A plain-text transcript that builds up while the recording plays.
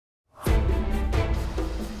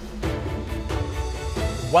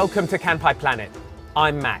Welcome to Kanpai Planet.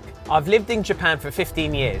 I'm Mac. I've lived in Japan for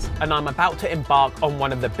 15 years and I'm about to embark on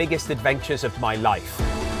one of the biggest adventures of my life.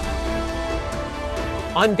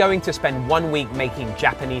 I'm going to spend 1 week making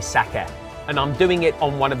Japanese sake, and I'm doing it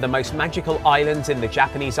on one of the most magical islands in the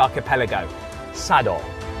Japanese archipelago, Sado.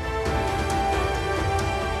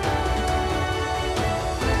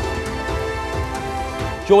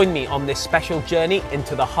 Join me on this special journey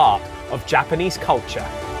into the heart of Japanese culture.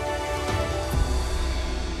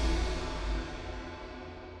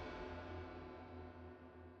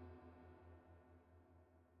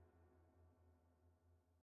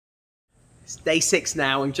 It's day 6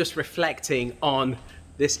 now. I'm just reflecting on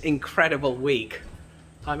this incredible week.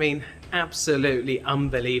 I mean, absolutely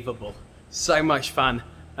unbelievable. So much fun,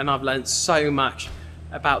 and I've learned so much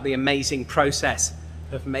about the amazing process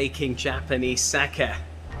of making Japanese sake.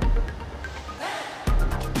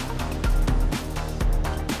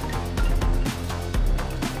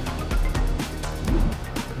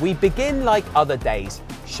 We begin like other days,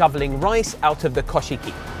 shoveling rice out of the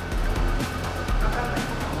koshiki.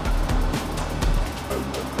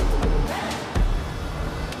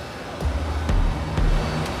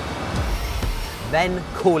 Then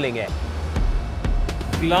cooling it.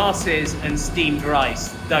 Glasses and steamed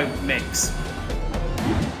rice don't mix.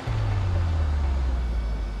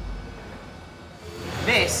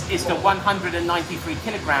 This is the 193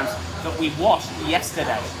 kilograms that we washed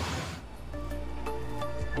yesterday.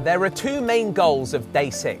 There are 2 main goals of day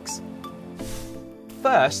 6.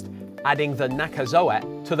 First, adding the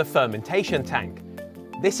Nakazoe to the fermentation tank.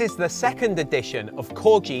 This is the 2nd edition of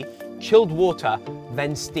koji, chilled water,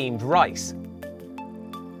 then steamed rice.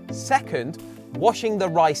 Second, washing the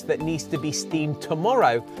rice that needs to be steamed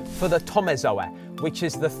tomorrow for the Tomezoe, which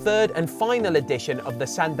is the 3rd and final edition of the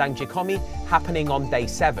Sandan Jikomi, happening on day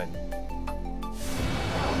 7.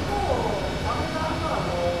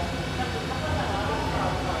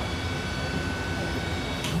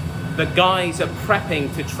 The guys are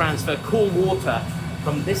prepping to transfer cool water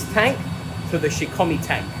from this tank to the Shikomi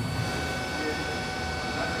tank.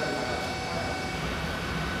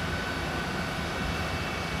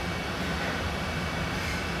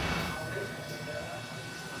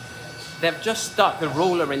 They've just stuck the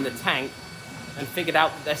roller in the tank and figured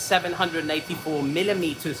out that there's 784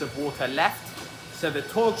 millimeters of water left. So the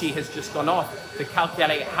toji has just gone off to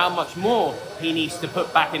calculate how much more he needs to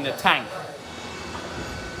put back in the tank.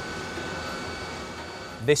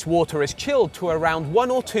 This water is chilled to around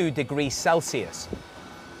 1 or 2 degrees Celsius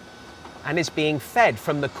and is being fed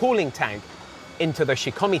from the cooling tank into the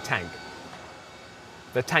Shikomi tank.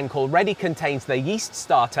 The tank already contains the yeast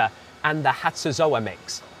starter and the Hatsuzoa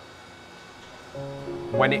mix.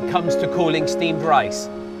 When it comes to cooling steamed rice,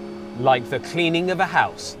 like the cleaning of a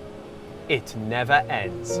house, it never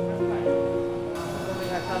ends.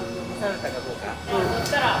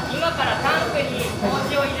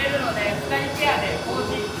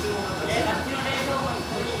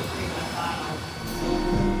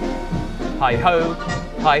 Hi ho,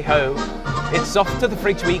 hi ho, it's off to the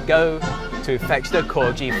fridge we go to fetch the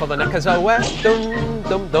koji for the Nakazoe. Dum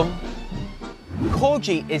dum dum.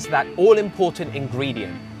 Koji is that all-important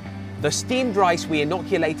ingredient. The steamed rice we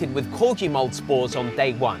inoculated with koji mold spores on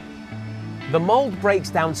day 1. The mold breaks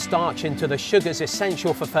down starch into the sugars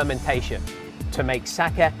essential for fermentation to make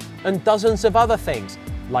sake and dozens of other things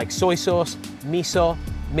like soy sauce, miso,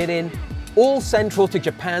 mirin, all central to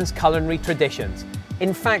Japan's culinary traditions.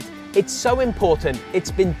 In fact, it's so important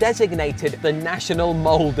it's been designated the national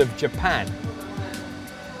mold of Japan.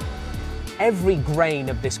 Every grain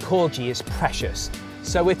of this koji is precious,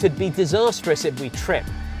 so it'd be disastrous if we trip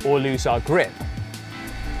or lose our grip.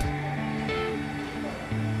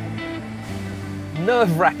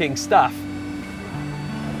 Nerve-wracking stuff.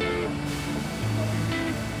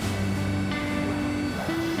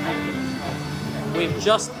 We've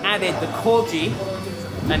just added the koji,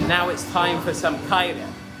 and now it's time for some kaire.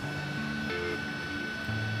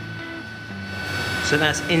 So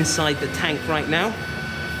that's inside the tank right now.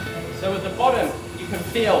 So at the bottom, you can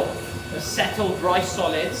feel the settled rice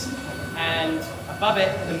solids, and above it,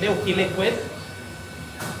 the milky liquid.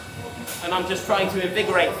 And I'm just trying to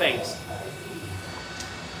invigorate things.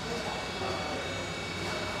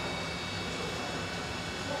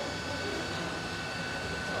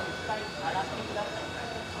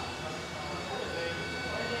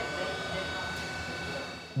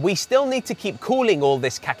 We still need to keep cooling all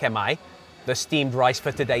this kakemai, the steamed rice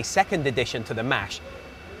for today's 2nd addition to the mash.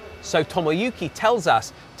 So Tomoyuki tells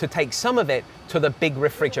us to take some of it to the big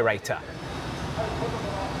refrigerator.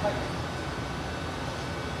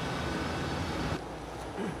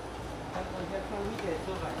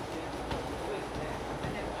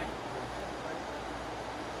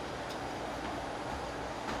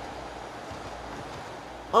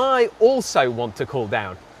 I also want to cool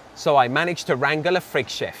down, so I managed to wrangle a frig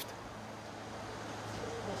shift.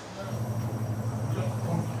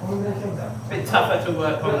 Bit tougher to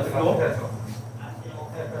work on the floor.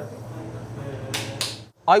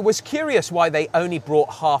 I was curious why they only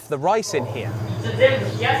brought half the rice in here.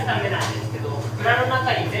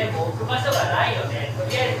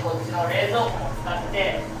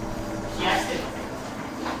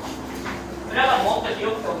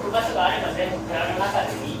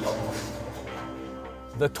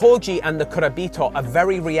 The toji and the kurabito are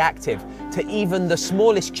very reactive to even the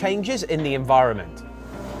smallest changes in the environment.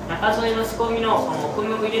 中添えの仕込みの小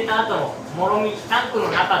麦を入れた後のもろみタンクの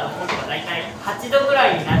中の温度がだいたい8度ぐ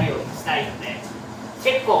らいになるようにしたいので、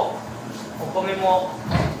結構お米も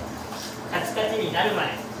カチカチになるまで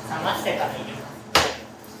冷ましてから入れます。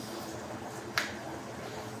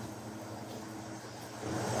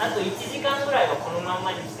あと1時間ぐらいはこのまん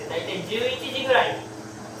まにしてだいたい11時ぐらいに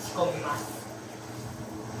仕込みます。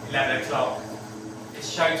11 o'clock. It's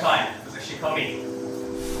showtime for the Jikomi.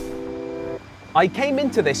 I came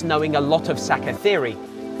into this knowing a lot of sake theory,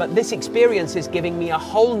 but this experience is giving me a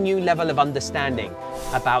whole new level of understanding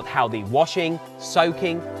about how the washing,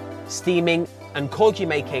 soaking, steaming, and koji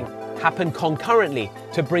making happen concurrently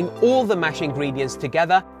to bring all the mash ingredients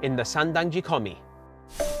together in the Sandan Jikomi.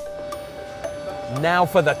 Now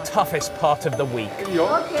for the toughest part of the week.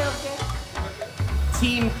 Okay.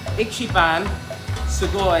 Team Ichiban,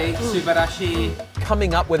 Sugoi, Subarashi.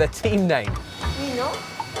 Coming up with a team name. いいの？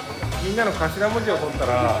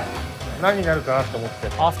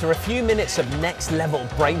 After a few minutes of next level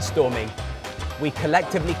brainstorming, we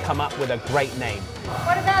collectively come up with a great name.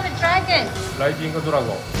 What about a dragon? Rising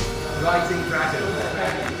Dragon. Rising Dragon.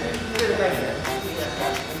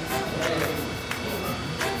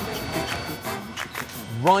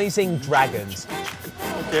 Rising Dragons.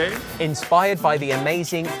 Okay. Inspired by the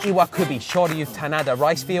amazing Iwakubi Shoryu Tanada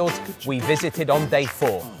rice fields we visited on day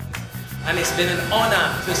 4. And it's been an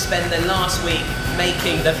honor to spend the last week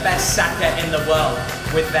making the best sake in the world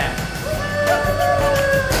with them.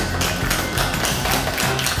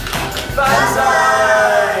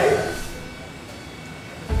 Banzai!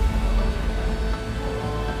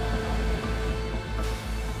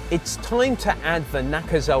 It's time to add the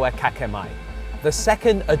Nakazoe kakemai, the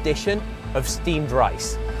second edition of steamed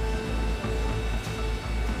rice.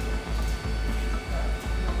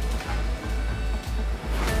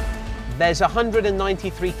 There's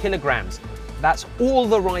 193 kilograms. That's all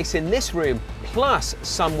the rice in this room, plus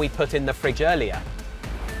some we put in the fridge earlier.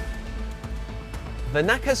 The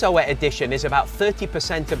Nakazoe edition is about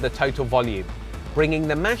 30% of the total volume, bringing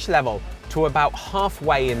the mash level to about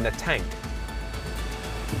halfway in the tank.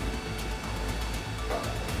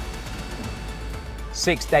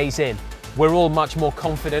 Six days in, we're all much more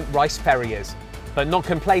confident rice ferriers, but not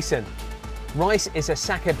complacent. Rice is a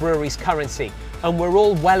sake brewery's currency, and we're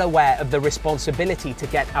all well aware of the responsibility to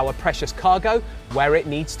get our precious cargo where it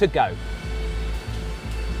needs to go.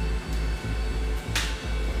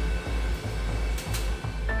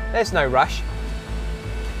 There's no rush.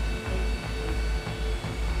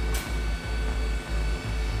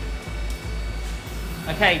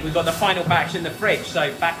 Okay, we've got the final batch in the fridge,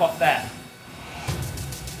 so back off there.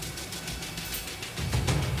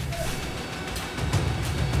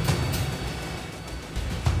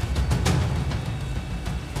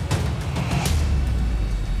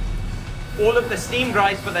 All of the steamed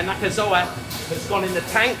rice for the Nakazoe has gone in the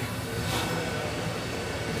tank.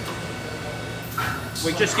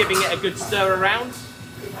 We're just giving it a good stir around.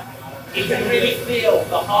 You can really feel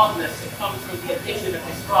the hardness that comes from the addition of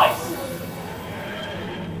this rice.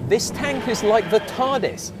 This tank is like the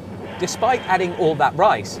TARDIS. Despite adding all that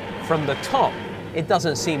rice, from the top, it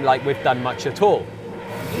doesn't seem like we've done much at all.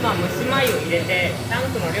 今蒸し米を入れてタン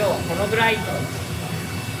クの量はこのぐらい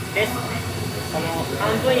です。この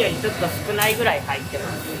半分よりちょっと少ないぐらい入ってま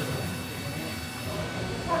す。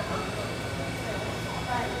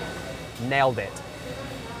Nailed it.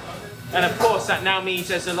 And of course that now means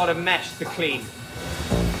there's a lot of mesh to clean.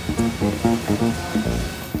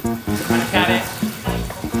 Back at it.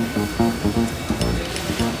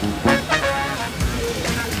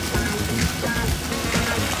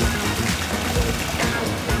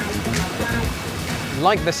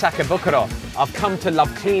 Like the sakebukuro, I've come to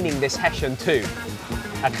love cleaning this hessian too.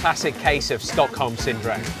 A classic case of Stockholm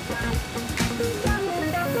syndrome.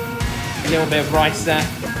 A little bit of rice there.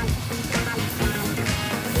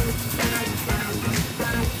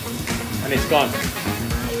 And it's gone.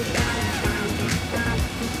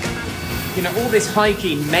 You know, all this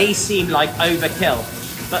hygiene may seem like overkill,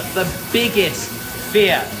 but the biggest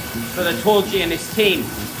fear for the Toji and his team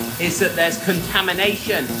is that there's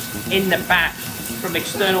contamination in the batch from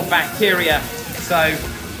external bacteria. So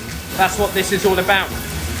that's what this is all about.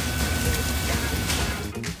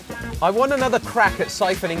 I want another crack at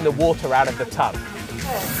siphoning the water out of the tub.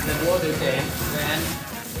 The water's in, then.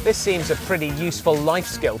 This seems a pretty useful life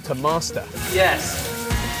skill to master. Yes.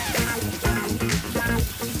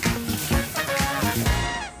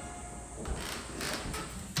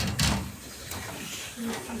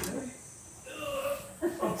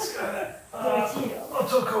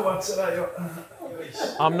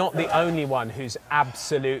 I'm not the only one who's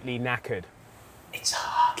absolutely knackered. It's a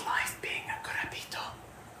hard life being a kurapito.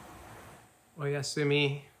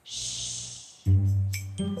 Oyasumi.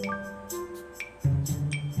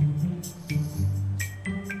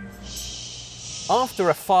 After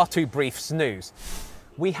a far too brief snooze,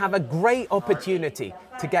 we have a great opportunity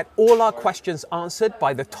to get all our questions answered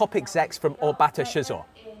by the top execs from Obata Shuzo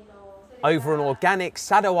over an organic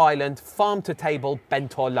Sado Island farm-to-table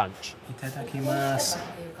bento lunch. Itadakimasu.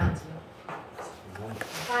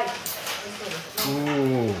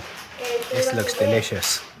 Ooh, this looks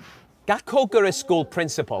delicious. Gakkogura school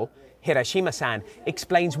principal, Hirashima-san,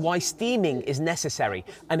 explains why steaming is necessary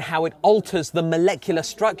and how it alters the molecular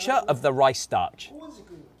structure of the rice starch.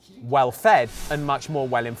 Well fed and much more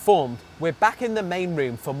well informed, we're back in the main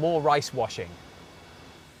room for more rice washing.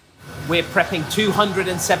 We're prepping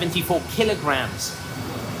 274 kilograms.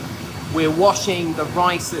 We're washing the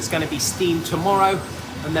rice that's going to be steamed tomorrow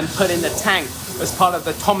and then put in the tank as part of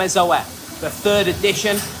the Tomezoe, the third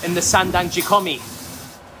edition in the Sandan Jikomi.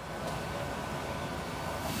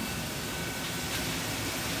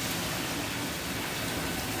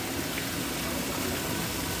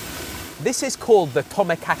 This is called the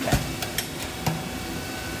tomekake.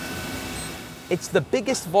 It's the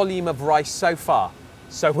biggest volume of rice so far,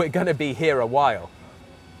 so we're going to be here a while.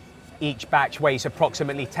 Each batch weighs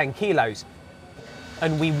approximately 10 kilos,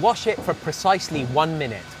 and we wash it for precisely 1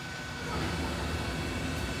 minute.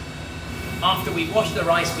 After we wash the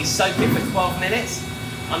rice, we soak it for 12 minutes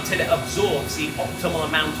until it absorbs the optimal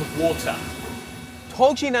amount of water.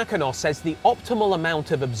 Toji Nakano says the optimal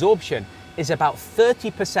amount of absorption is about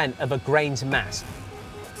 30% of a grain's mass.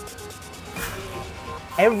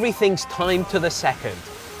 Everything's timed to the second.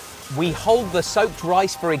 We hold the soaked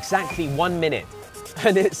rice for exactly 1 minute,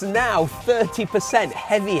 and it's now 30%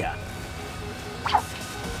 heavier.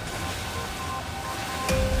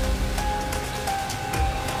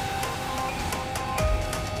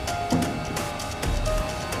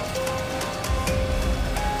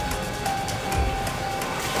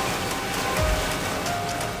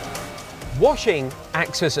 Washing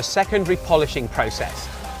acts as a secondary polishing process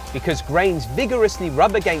because grains vigorously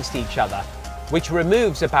rub against each other, which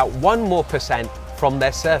removes about 1% more from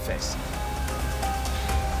their surface.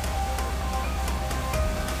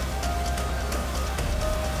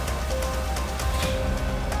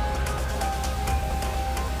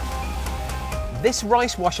 This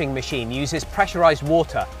rice washing machine uses pressurized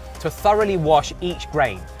water to thoroughly wash each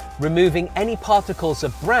grain, removing any particles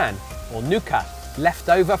of bran or nuka left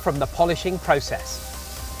over from the polishing process.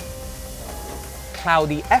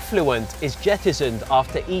 Cloudy effluent is jettisoned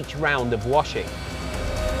after each round of washing.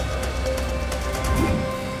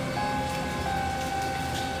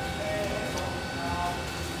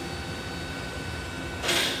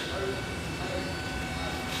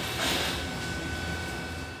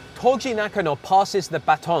 Toji Nakano passes the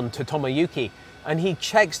baton to Tomoyuki and he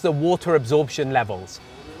checks the water absorption levels.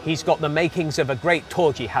 He's got the makings of a great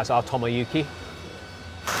Toji, has our Tomoyuki.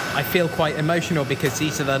 I feel quite emotional because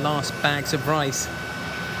these are the last bags of rice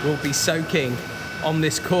we'll be soaking on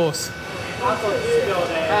this course.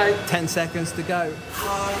 10 seconds to go.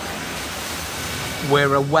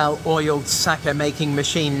 We're a well-oiled sake making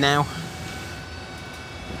machine now.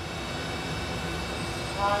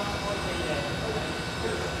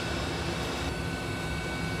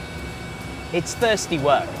 It's thirsty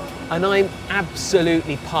work, and I'm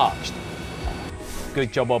absolutely parched.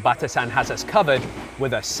 Good job Obata-san has us covered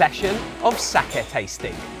with a session of sake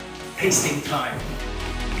tasting. Tasting time.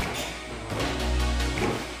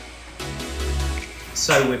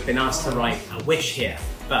 So we've been asked to write a wish here,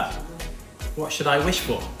 but what should I wish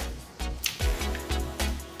for?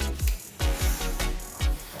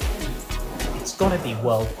 It's gotta be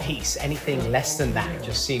world peace. Anything less than that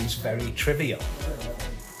just seems very trivial.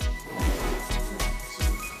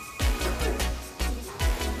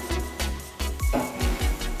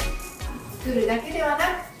 作るだけでは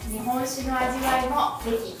なく、日本酒の味わいも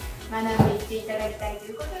ぜひ学んでいっていただきたいと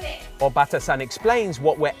いうことで。Obata-san explains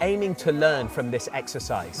what we're aiming to learn from this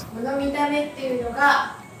exercise. この見た目っていうの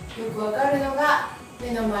がよくわかるのが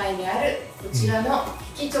目の前にあるこちらの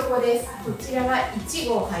引きチョコです。こちらが1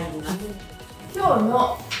合入ります。今日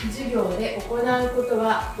の授業で行うこと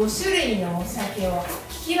は5種類のお酒を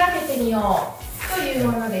聞き分けてみようという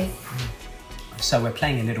ものです。So we're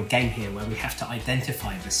playing a little game here where we have to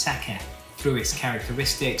identify the sake through its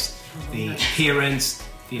characteristics, the appearance,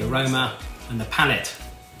 the aroma, and the palate.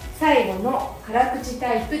 最後の辛口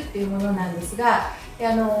タイプっていうものなんですが、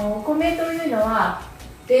お米というのは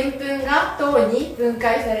でんぷんが糖に分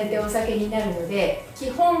解されてお酒になるので、基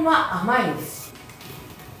本は甘いんです。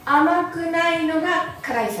甘くないのが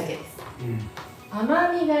辛い酒です。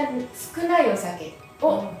甘みが少ないお酒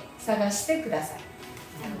を探してください。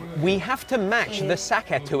We have to match the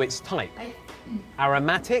sake to its type.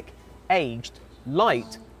 Aromatic, aged,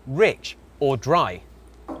 light, rich, or dry.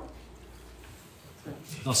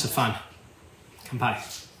 Lots of fun. Kanpai.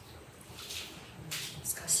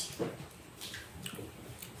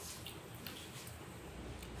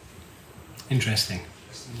 Interesting.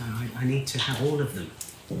 No, I need to have all of them.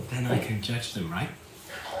 Then I can judge them, right?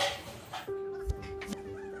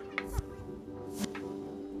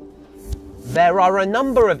 There are a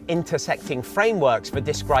number of intersecting frameworks for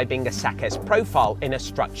describing a sake's profile in a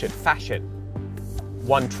structured fashion.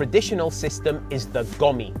 One traditional system is the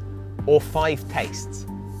gomi, or 5 tastes: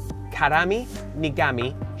 karami,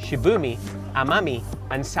 nigami, shibumi, amami,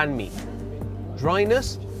 and sanmi.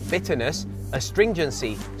 Dryness, bitterness,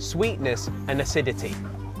 astringency, sweetness, and acidity.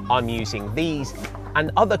 I'm using these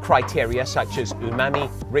and other criteria such as umami,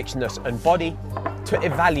 richness, and body to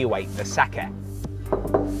evaluate the sake.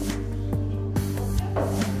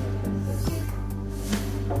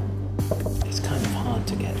 It's kind of hard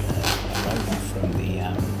to get the aroma from the...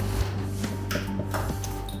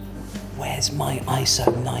 Where's my ISO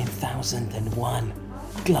 9001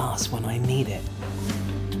 glass when I need it?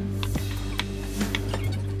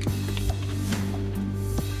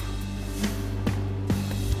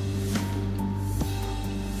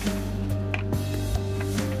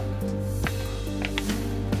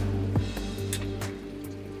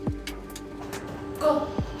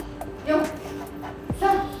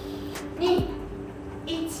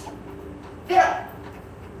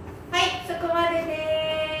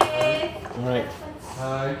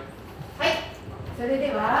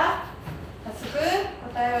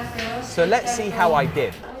 So let's see how I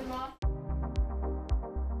did.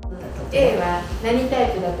 A は何タ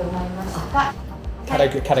イプだと思いますか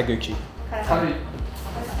Karaguchi.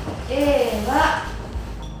 A は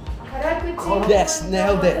辛口。 Yes,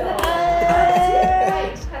 nailed it.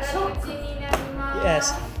 辛口になります。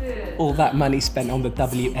 Yes. All that money spent on the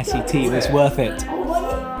WSET was worth it.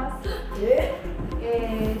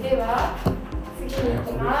 では次に行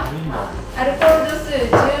きます。アルコール度数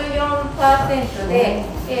 14% で、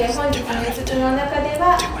本日の5つの中で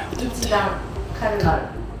は一番軽いタ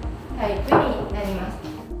イプになります。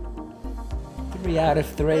 3 out of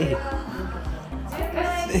 3.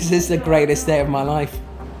 This is the greatest day of my life.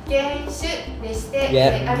 原酒でし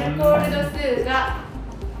て、アルコール度数が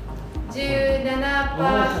 17%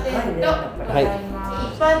 ございま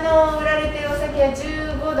す。一般の売られているお酒は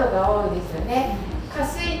15度が多いですよね。加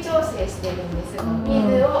水調整してるんです。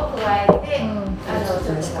水を加えて、ちょっと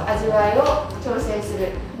味わいを調整す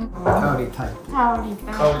る。Kaori type.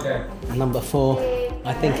 Number 4.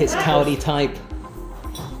 I think it's Kaori type.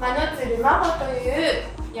 マノツルマホという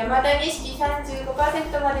山田錦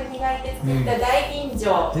 35% まで磨いて作った大吟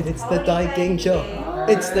醸。It's the Daiginjo.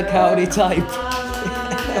 It's the Kaori type.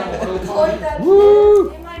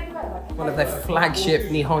 Woo! One of the flagship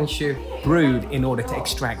Nihonshu brewed in order to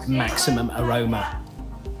extract maximum aroma.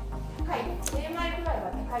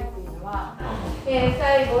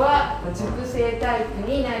 最後は熟成タイプ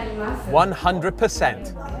になります。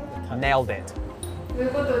 100%. Nailed it. という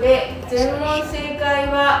ことで、全問正解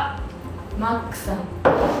はマックさん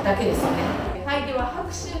だけですね。はい、では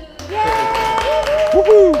拍手。イエーイ。おめで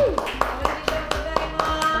とうございま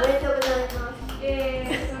す。おめでとうござい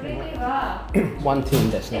ます。それでは。One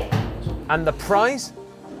team ですね。And the prize?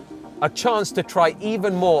 A chance to try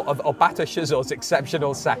even more of Obata Shuzo's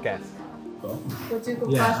exceptional sake.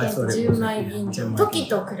 55% 純米吟醸。時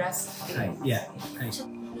と暮らす。Yeah.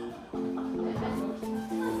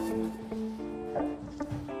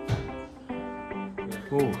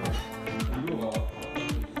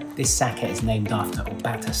 This sake is named after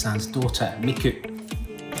Obata-san's daughter, Miku.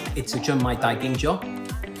 It's a Junmai Daiginjo,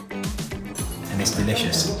 and it's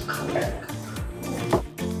delicious.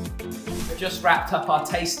 Just wrapped up our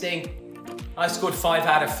tasting. I scored 5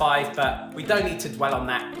 out of 5, but we don't need to dwell on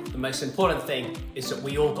that. The most important thing is that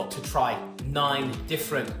we all got to try 9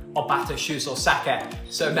 different Obata Shuzo sake.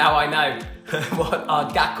 So now I know what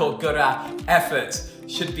our Gakkogura efforts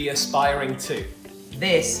should be aspiring to.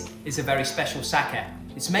 This is a very special sake.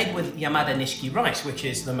 It's made with Yamada Nishiki rice, which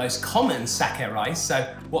is the most common sake rice.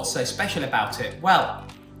 So what's so special about it? Well,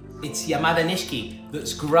 it's Yamada Nishiki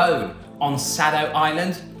that's grown on Sado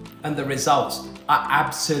Island, and the results are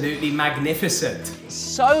absolutely magnificent.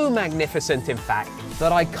 So magnificent, in fact,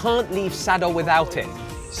 that I can't leave Sado without it.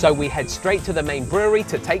 So we head straight to the main brewery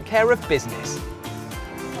to take care of business.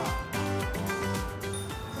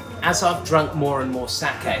 As I've drunk more and more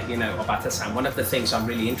sake, you know, Obata-san, one of the things I'm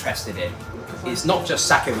really interested in is not just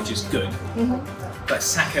sake which is good, but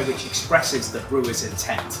sake which expresses the brewer's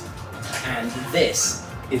intent. And this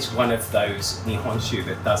is one of those Nihonshu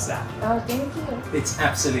that does that. Oh, thank you. It's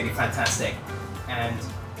absolutely fantastic. And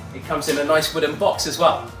it comes in a nice wooden box as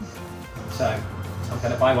well. So I'm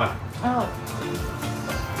going to buy one. Oh.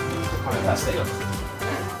 Fantastic.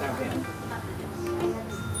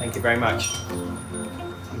 Thank you very much.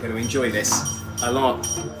 I'm going to enjoy this a lot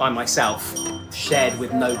by myself, shared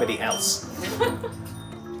with nobody else.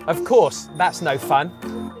 Of course, that's no fun.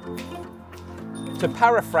 To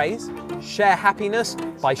paraphrase, share happiness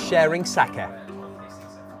by sharing sake.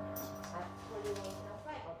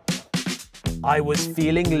 I was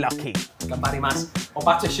feeling lucky. Ganbarimasu.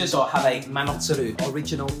 Obata Shuzo have a Manotsuru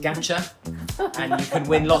original gacha, and you can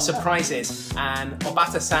win lots of prizes. And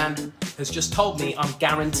Obata-san has just told me I'm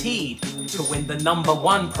guaranteed to win the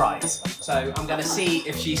 #1 prize. So I'm going to see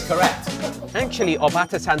if she's correct. Actually,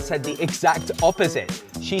 Obata-san said the exact opposite.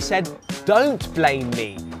 She said, don't blame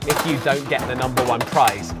me if you don't get the #1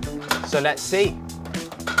 prize. So let's see.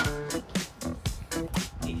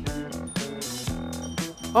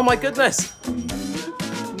 Oh my goodness!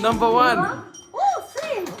 #1! Oh,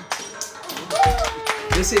 same.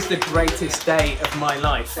 This is the greatest day of my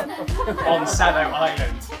life on Sado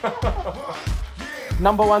Island.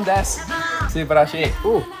 #1 desu. Subarashi.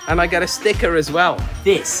 Ooh, and I get a sticker as well.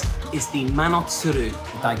 This is the Manotsuru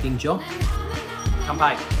Daiginjo.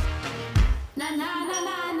 Kanpai.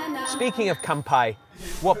 Speaking of kanpai,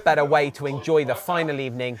 what better way to enjoy the final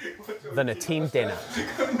evening than a team dinner?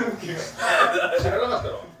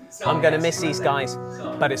 I'm gonna miss these guys,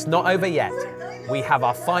 but it's not over yet. We have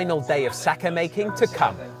our final day of sake making to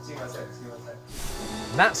come.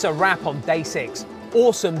 That's a wrap on day 6.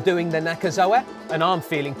 Awesome doing the Nakazoe, and I'm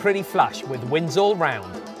feeling pretty flush with wins all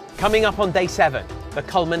round. Coming up on day 7, the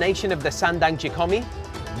culmination of the Sandan Jikomi,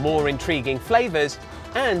 more intriguing flavors,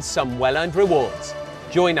 and some well-earned rewards.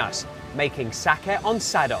 Join us making sake on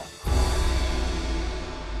Sado.